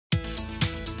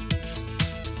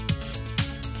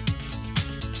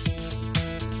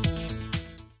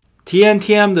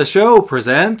TNTM The Show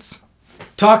presents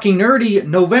Talking Nerdy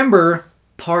November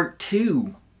Part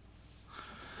 2.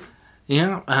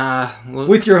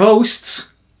 With your hosts,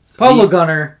 Pablo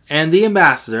Gunner and The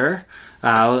Ambassador.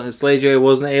 Slay J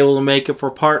wasn't able to make it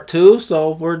for Part 2,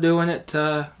 so we're doing it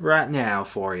right now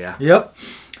for you. Yep.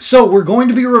 So we're going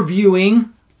to be reviewing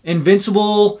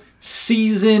Invincible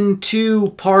Season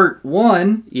 2 Part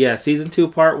 1. Yeah, Season 2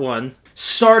 Part 1.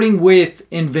 Starting with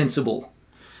Invincible.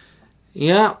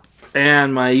 Yeah,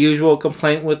 and my usual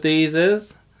complaint with these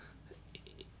is,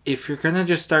 if you're going to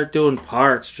just start doing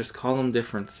parts, just call them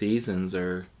different seasons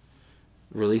or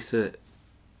release it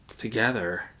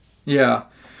together. Yeah.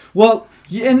 Well,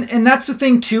 and that's the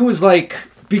thing too, is like,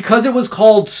 because it was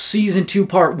called Season 2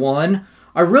 Part 1,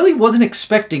 I really wasn't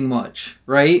expecting much,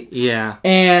 right? Yeah.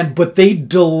 But they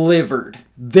delivered.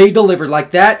 They delivered.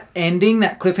 Like that ending,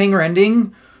 that cliffhanger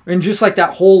ending, and just like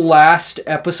that whole last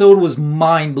episode was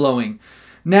mind-blowing.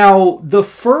 Now, the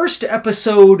first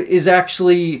episode is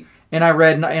actually, and I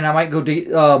read, and I might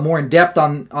go more in depth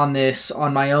on this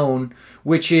on my own,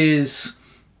 which is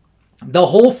the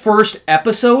whole first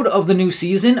episode of the new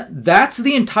season. That's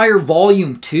the entire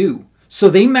Volume 2. So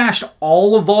they mashed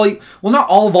all of Volume... Well, not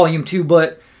all of Volume 2,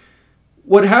 but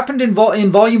what happened in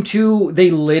Volume 2, they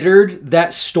littered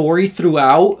that story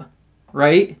throughout,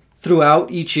 right? Throughout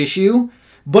each issue.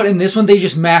 But in this one, they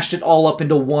just mashed it all up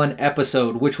into one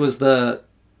episode, which was the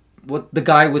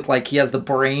guy with, like, he has the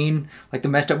brain, like the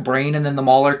messed up brain, and then the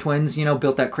Mahler twins,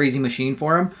 built that crazy machine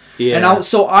for him. Yeah. And I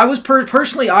was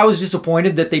personally, I was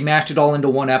disappointed that they mashed it all into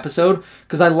one episode,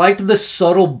 because I liked the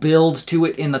subtle build to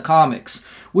it in the comics,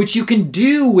 which you can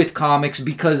do with comics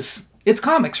because it's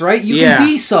comics, right? You can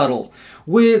be subtle.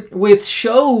 With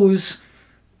shows,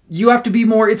 you have to be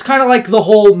more, it's kind of like the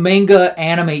whole manga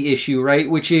anime issue, right?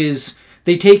 Which is,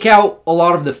 they take out a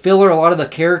lot of the filler, a lot of the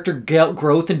character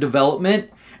growth and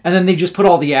development, and then they just put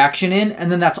all the action in,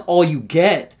 and then that's all you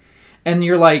get. And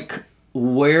you're like,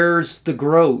 where's the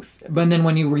growth? But then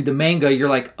when you read the manga, you're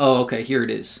like, oh, okay, here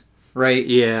it is. Right?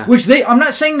 Yeah. Which I'm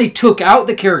not saying they took out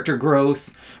the character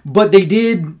growth, but they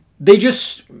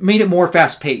just made it more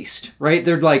fast-paced, right?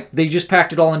 They just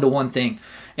packed it all into one thing.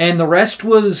 And the rest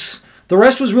was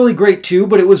really great too,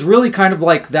 but it was really kind of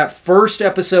like that first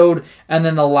episode and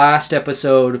then the last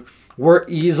episode were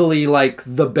easily like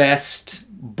the best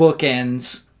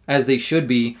bookends, as they should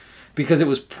be, because it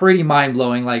was pretty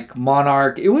mind-blowing. Like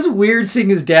Monarch, it was weird seeing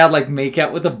his dad like make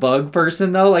out with a bug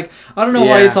person though. Like, I don't know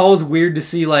why it's always weird to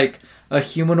see like a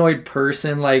humanoid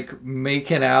person like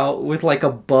making out with like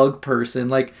a bug person,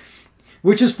 like,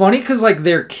 which is funny because like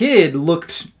their kid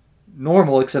looked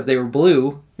normal except they were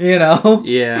blue, Yeah.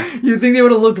 You'd think they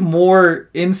would have looked more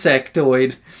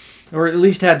insectoid, or at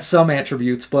least had some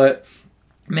attributes, but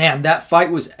man, that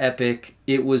fight was epic.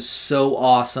 It was so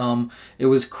awesome. It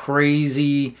was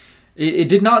crazy. It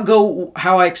did not go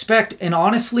how I expect. And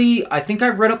honestly, I think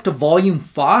I've read up to Volume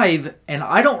 5, and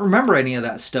I don't remember any of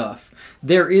that stuff.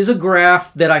 There is a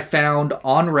graph that I found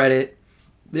on Reddit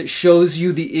that shows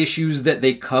you the issues that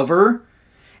they cover,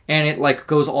 and it like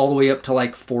goes all the way up to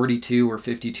like 42 or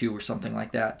 52 or something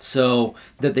like that. So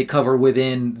that they cover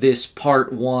within this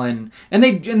Part 1. And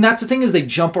that's the thing, is they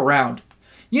jump around.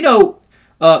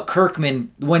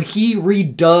 Kirkman, when he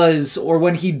redoes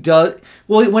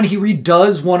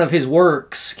one of his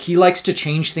works, he likes to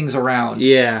change things around.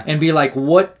 Yeah. And be like,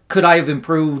 what could I have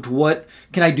improved? What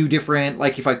can I do different?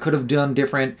 Like, if I could have done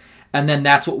different. And then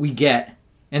that's what we get.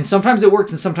 And sometimes it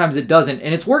works and sometimes it doesn't.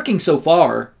 And it's working so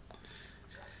far.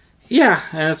 Yeah,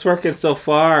 and it's working so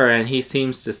far, and he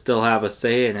seems to still have a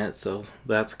say in it, so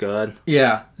that's good.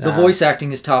 Yeah, the voice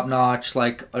acting is top notch.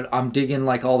 Like, I'm digging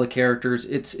like all the characters.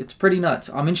 It's pretty nuts.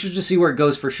 I'm interested to see where it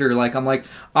goes for sure. Like,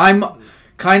 I'm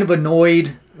kind of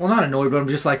annoyed. Well, not annoyed, but I'm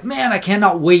just like, man, I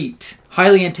cannot wait.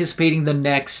 Highly anticipating the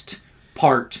next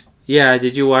part. Yeah,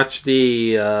 did you watch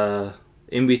the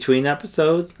in-between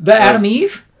episodes? The Adam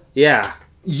Eve? Yeah.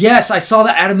 Yes, I saw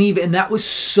the Adam Eve, and that was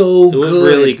so good. It was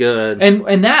really good.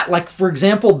 And that, like, for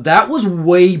example, that was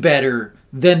way better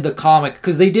than the comic.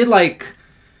 Because they did, like,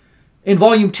 in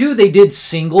Volume 2, they did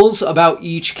singles about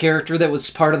each character that was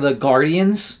part of the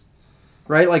Guardians.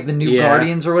 Right? Like, the new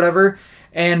Guardians or whatever.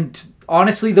 And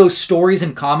honestly, those stories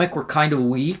in comic were kind of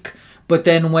weak. But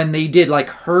then when they did, like,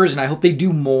 hers, and I hope they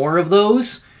do more of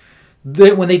those,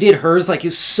 when they did hers, like, it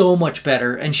was so much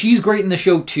better. And she's great in the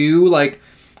show, too. Like,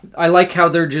 I like how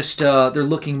they're just they're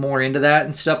looking more into that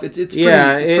and stuff. It's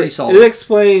pretty solid. It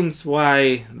explains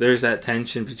why there's that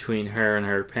tension between her and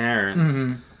her parents.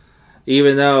 Mm-hmm.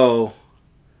 Even though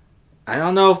I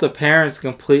don't know if the parents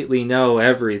completely know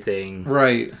everything.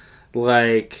 Right.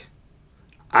 Like,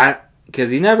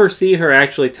 because you never see her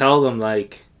actually tell them,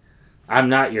 like, I'm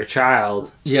not your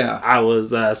child. Yeah. I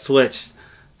was switched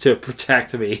to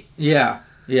protect me. Yeah.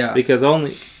 Yeah. Because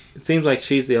it seems like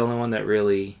she's the only one that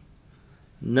really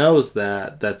knows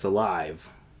that's alive.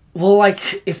 Well,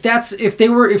 like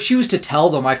if she was to tell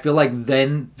them, I feel like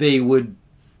then they would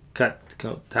cut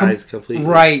ties completely.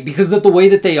 Right, because the way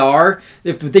that they are,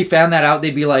 if they found that out,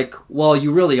 they'd be like, well,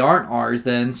 you really aren't ours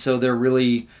then, so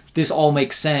this all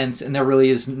makes sense, and there really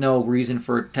is no reason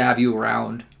to have you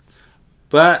around.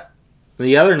 But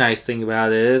the other nice thing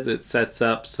about it is it sets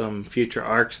up some future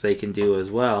arcs they can do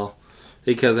as well,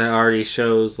 because it already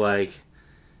shows, like,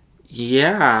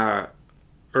 yeah,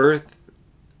 Earth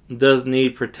does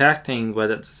need protecting,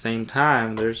 but at the same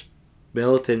time, there's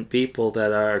militant people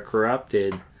that are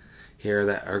corrupted here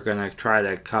that are going to try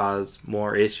to cause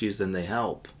more issues than they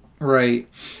help. Right.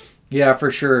 Yeah, for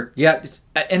sure. Yeah,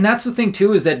 and that's the thing,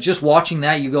 too, is that just watching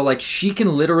that, you go, like, she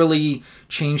can literally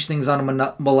change things on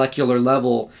a molecular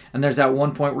level, and there's that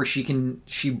one point where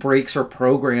she breaks her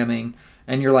programming,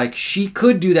 and you're like, she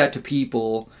could do that to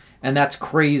people, and that's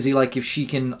crazy, like, if she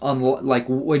can, like,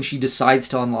 when she decides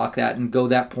to unlock that and go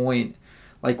that point,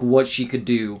 like, what she could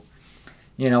do.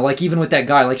 You know, like, even with that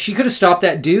guy, like, she could have stopped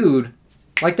that dude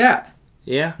like that.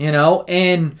 Yeah. You know,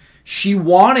 and she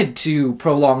wanted to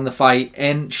prolong the fight,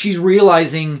 and she's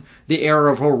realizing the error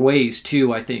of her ways,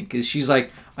 too, I think, is she's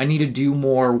like, I need to do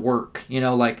more work. You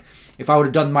know, like, if I would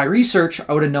have done my research,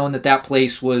 I would have known that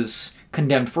place was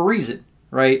condemned for a reason,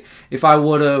 right? If I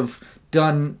would have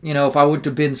done, you know, if I wouldn't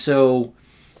have been so,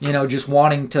 you know, just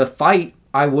wanting to fight,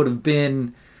 I would have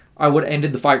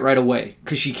ended the fight right away,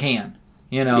 because she can,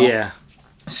 you know? Yeah.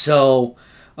 So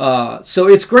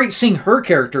it's great seeing her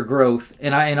character growth,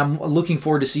 and I'm looking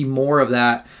forward to see more of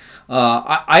that.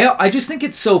 I just think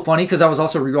it's so funny because I was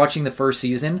also rewatching the first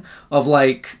season of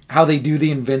like how they do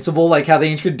the Invincible, like how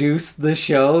they introduce the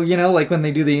show, you know, like when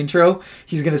they do the intro,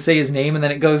 he's gonna say his name and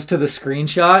then it goes to the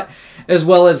screenshot, as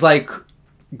well as like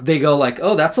they go like,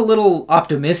 oh, that's a little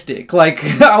optimistic. Like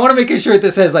I want to make a shirt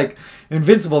that says like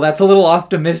Invincible. That's a little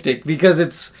optimistic because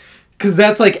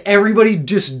that's like everybody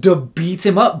just beats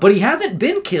him up, but he hasn't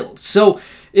been killed. So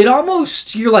it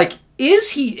almost, you're like,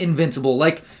 is he invincible?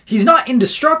 Like, he's not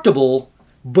indestructible,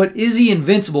 but is he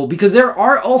invincible? Because there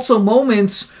are also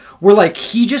moments where like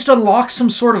he just unlocks some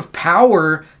sort of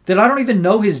power that I don't even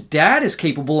know his dad is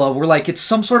capable of, where like it's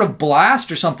some sort of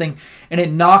blast or something and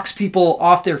it knocks people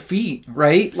off their feet,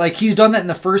 right? Like he's done that in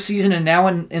the first season and now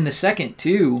in the second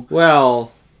too.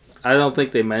 Well, I don't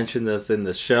think they mentioned this in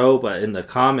the show, but in the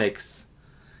comics,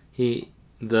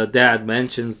 the dad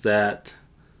mentions that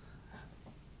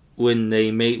when they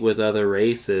mate with other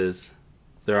races,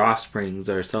 their offsprings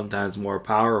are sometimes more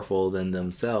powerful than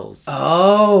themselves.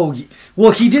 Oh,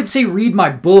 well, he did say read my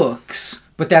books,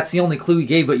 but that's the only clue he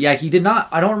gave. But yeah, he did not.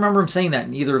 I don't remember him saying that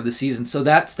in either of the seasons. So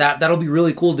that'll be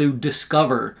really cool to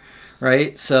discover,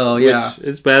 right? So yeah,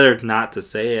 it's better not to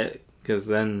say it because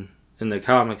then in the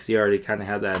comics you already kind of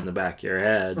have that in the back of your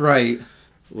head, right?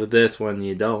 With this one,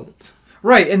 you don't,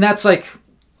 right? And that's like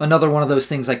another one of those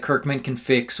things like Kirkman can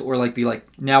fix or like be like,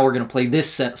 now we're gonna play this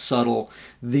set subtle,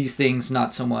 these things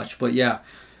not so much. But yeah,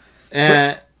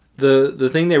 and the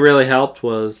thing that really helped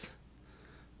was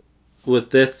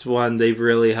with this one they've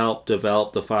really helped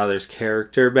develop the father's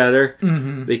character better,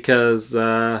 because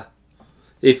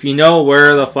if you know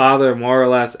where the father more or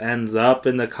less ends up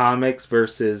in the comics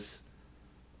versus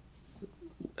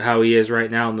how he is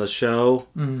right now in the show,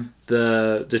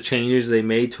 the changes they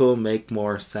made to him make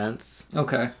more sense.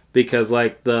 Okay. Because,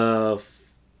 like, the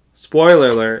spoiler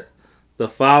alert, the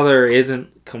father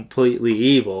isn't completely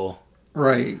evil.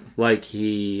 Right. Like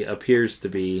he appears to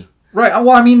be. Right.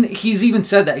 Well, I mean, he's even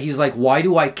said that. He's like, why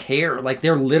do I care? Like,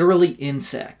 they're literally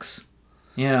insects.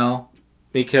 You know?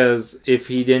 Because if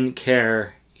he didn't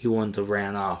care, he wouldn't have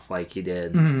ran off like he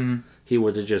did. He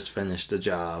would have just finished the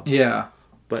job. Yeah.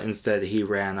 But instead, he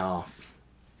ran off.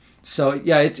 So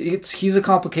yeah, he's a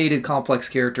complicated, complex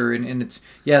character, and it's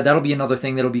that'll be another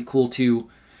thing that'll be cool to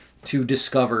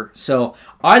discover. So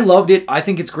I loved it. I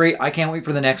think it's great. I can't wait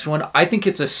for the next one. I think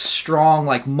it's a strong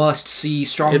must see,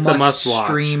 it's a must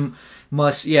stream,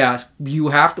 you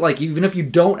have to even if you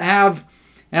don't have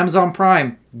Amazon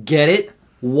Prime, get it,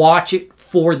 watch it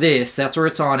for this. That's where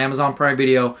it's on Amazon Prime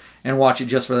Video, and watch it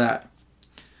just for that.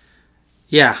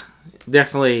 Yeah.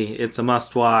 Definitely, it's a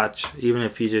must-watch, even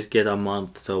if you just get a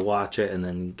month to watch it and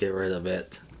then get rid of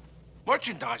it.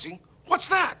 Merchandising? What's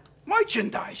that?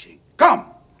 Merchandising? Come,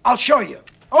 I'll show you.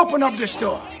 Open up this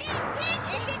door.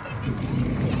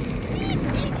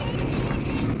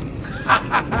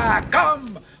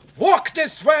 Come, walk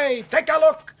this way. Take a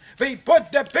look. We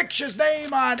put the picture's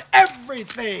name on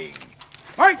everything.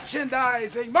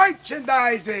 Merchandising,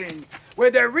 merchandising, where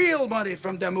the real money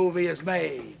from the movie is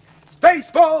made.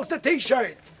 Spaceballs the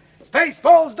t-shirt,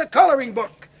 Spaceballs the coloring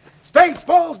book,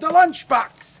 Spaceballs the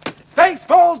lunchbox,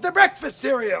 Spaceballs the breakfast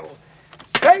cereal,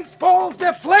 Spaceballs the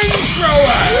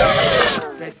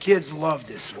flamethrower. The kids love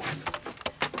this one.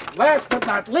 Last but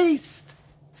not least,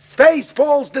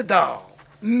 Spaceballs the doll,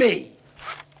 me.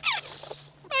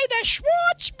 May the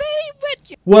Schwartz be with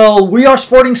you. Well, we are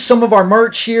sporting some of our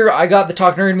merch here. I got the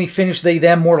Talk Nerd to Me Finish They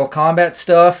Them Mortal Kombat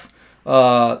stuff.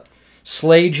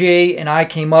 Slay J and I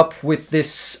came up with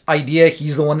this idea.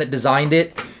 He's the one that designed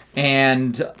it,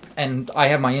 and I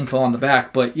have my info on the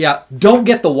back. But yeah, don't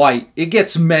get the white. It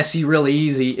gets messy really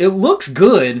easy. It looks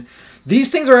good.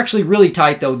 These things are actually really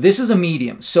tight though. This is a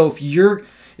medium, so if you're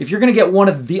gonna get one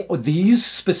of these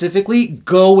specifically,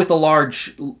 go with the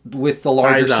larger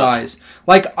size.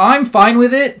 Like, I'm fine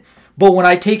with it, but when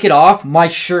I take it off, my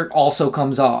shirt also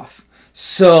comes off.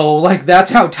 So, like,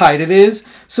 that's how tight it is.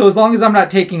 So as long as I'm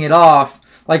not taking it off,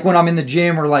 like when I'm in the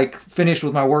gym or like finished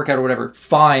with my workout or whatever,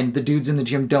 fine. The dudes in the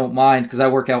gym don't mind because I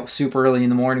work out super early in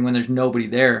the morning when there's nobody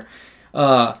there.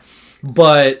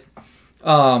 But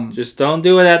just don't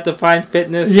do it at Define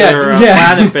Fitness or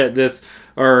yeah. Planet Fitness,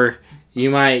 or you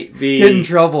might be get in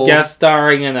trouble. Guest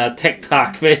starring in a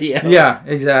TikTok video. Yeah,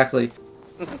 exactly.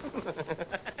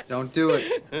 Don't do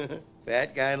it.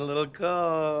 That guy in a little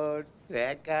coat.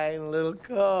 That guy in a little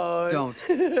coat. Don't.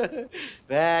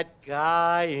 That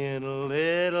guy in a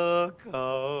little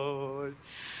coat.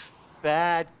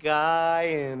 That guy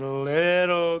in a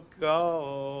little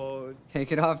coat.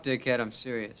 Take it off, dickhead. I'm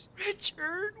serious.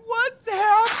 Richard, what's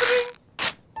happening?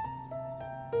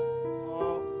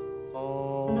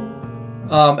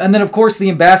 And then, of course, the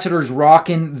Ambassador's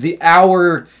rocking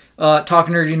our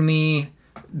Talking Nerdy to Me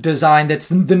design. That's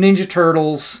the Ninja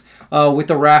Turtles with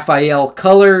the Raphael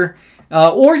color.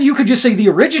 Or you could just say the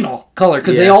original color,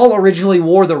 because they all originally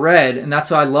wore the red, and that's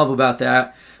what I love about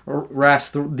that.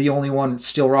 Raph's the only one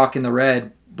still rocking the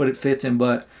red, but it fits him.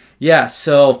 But yeah,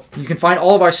 so you can find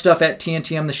all of our stuff at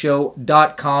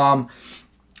TNTMTheShow.com.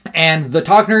 And the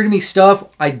Talk Nerdy to Me stuff,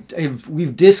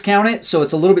 we've discounted, so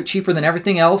it's a little bit cheaper than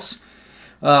everything else.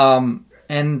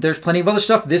 And there's plenty of other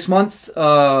stuff this month.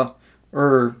 So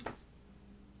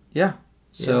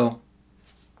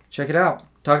check it out.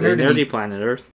 Talk Stay Nerdy to Me. nerdy, Planet Earth.